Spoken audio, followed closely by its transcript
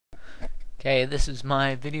Okay, this is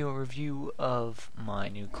my video review of my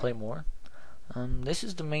new Claymore. This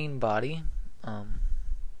is the main body,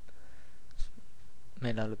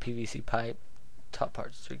 made out of PVC pipe. Top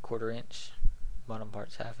part's 3/4 inch, bottom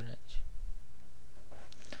part's 1/2 inch.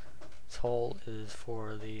 This hole is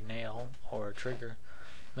for the nail or trigger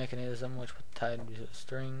mechanism, which was tied to a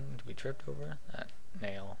string to be tripped over. That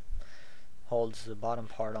nail holds the bottom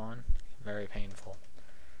part on. Very painful.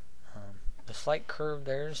 The slight curve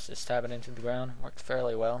there is to stab it into the ground. Works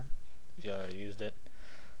fairly well. You already used it.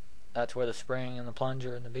 That's where the spring and the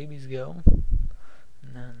plunger and the babies go.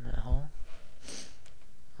 And then that hole.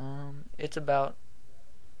 It's about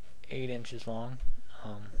 8 inches long.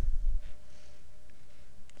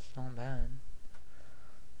 It's not bad.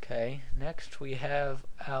 Okay, next we have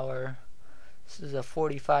this is a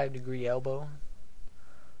 45-degree elbow.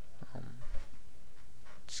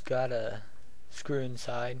 It's got a screw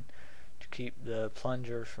inside to keep the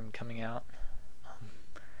plunger from coming out.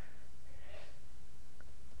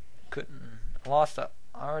 I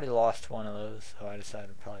already lost one of those, so I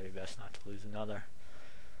decided it'd probably be best not to lose another.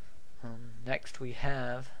 Next we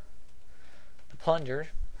have the plunger,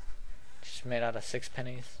 which is made out of 6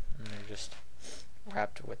 pennies, and they're just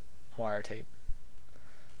wrapped with wire tape.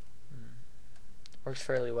 Works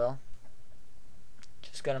fairly well.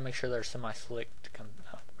 Just gotta make sure they're semi-slick to come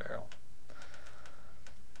out the barrel.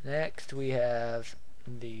 Next we have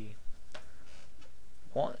the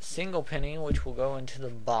single penny, which will go into the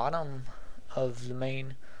bottom of the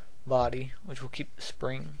main body, which will keep the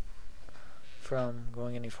spring from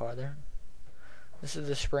going any farther. This is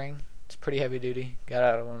the spring. It's pretty heavy duty. Got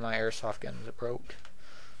out of one of my airsoft guns that broke.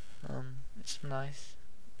 It's nice.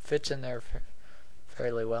 Fits in there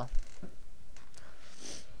fairly well.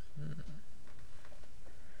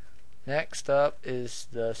 Next up is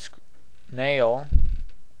the nail.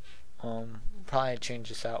 Probably change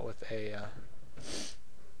this out with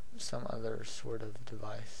some other sort of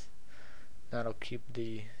device that'll keep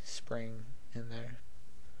the spring in there.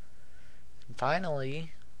 And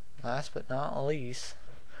finally, last but not least,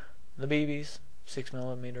 the BBs,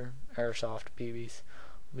 6mm airsoft BBs.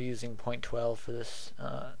 I'll be using .12 for this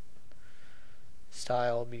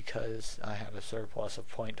style because I have a surplus of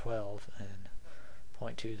 .12 and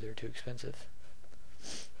 .2s are too expensive.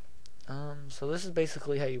 So this is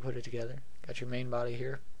basically how you put it together. Got your main body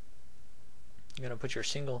here. You're going to put your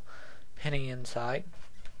single penny inside.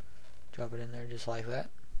 Drop it in there just like that.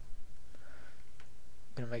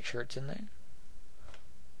 Going to make sure it's in there.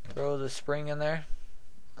 Throw the spring in there.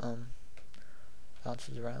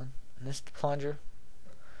 Bounces around. And this plunger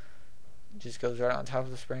just goes right on top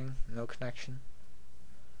of the spring. No connection.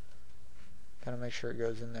 Got to make sure it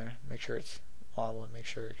goes in there. Make sure it's wobbling. Make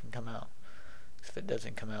sure it can come out. If it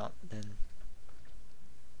doesn't come out, then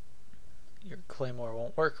your Claymore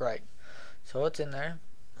won't work right. So it's in there.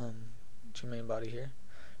 It's your main body here.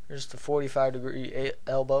 Here's the 45-degree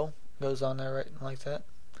elbow. Goes on there right like that.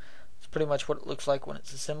 It's pretty much what it looks like when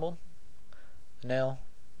it's assembled. The nail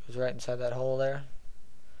goes right inside that hole there.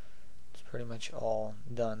 It's pretty much all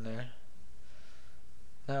done there.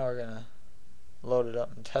 Now we're gonna load it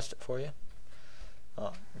up and test it for you.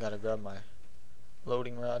 Gotta grab my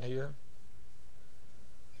loading rod here.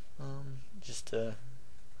 Just a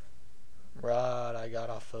rod I got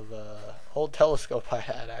off of a old telescope I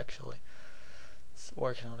had actually. It's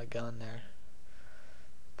working on a gun there.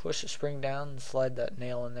 Push the spring down and slide that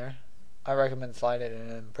nail in there. I recommend sliding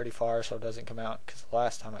it in pretty far so it doesn't come out, because the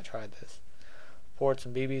last time I tried this, poured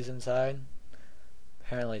some BBs inside.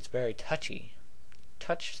 Apparently it's very touchy.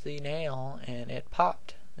 Touched the nail and it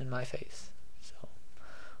popped in my face. So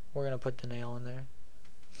we're gonna put the nail in there.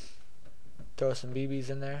 Throw some BBs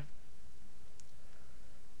in there.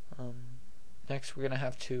 Next we're going to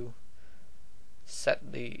have to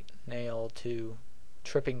set the nail to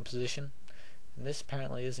tripping position. And this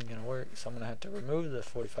apparently isn't going to work, so I'm going to have to remove the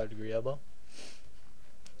 45-degree elbow.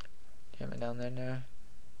 Jam it down there.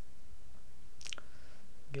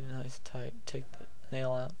 Get it nice and tight. Take the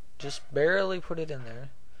nail out. Just barely put it in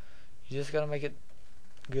there. You just got to make it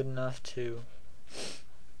good enough to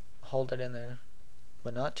hold it in there,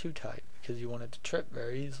 but not too tight, because you want it to trip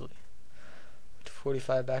very easily. Put the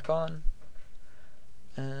 45 back on,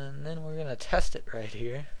 and then we're going to test it right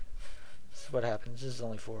here. This is what happens. This is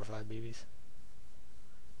only 4 or 5 BBs.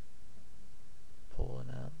 Pull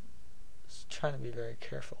it out. Just trying to be very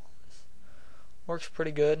careful. This works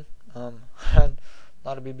pretty good. Had a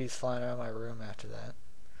lot of BBs flying around my room after that.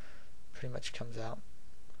 Pretty much comes out.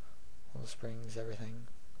 All the springs, everything.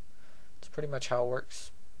 It's pretty much how it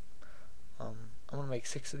works. I'm going to make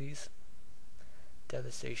 6 of these.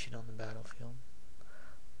 Devastation on the battlefield.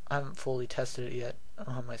 I haven't fully tested it yet. I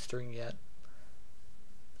don't have my string yet.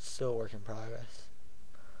 Still a work in progress.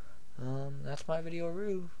 That's my video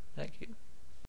review. Thank you.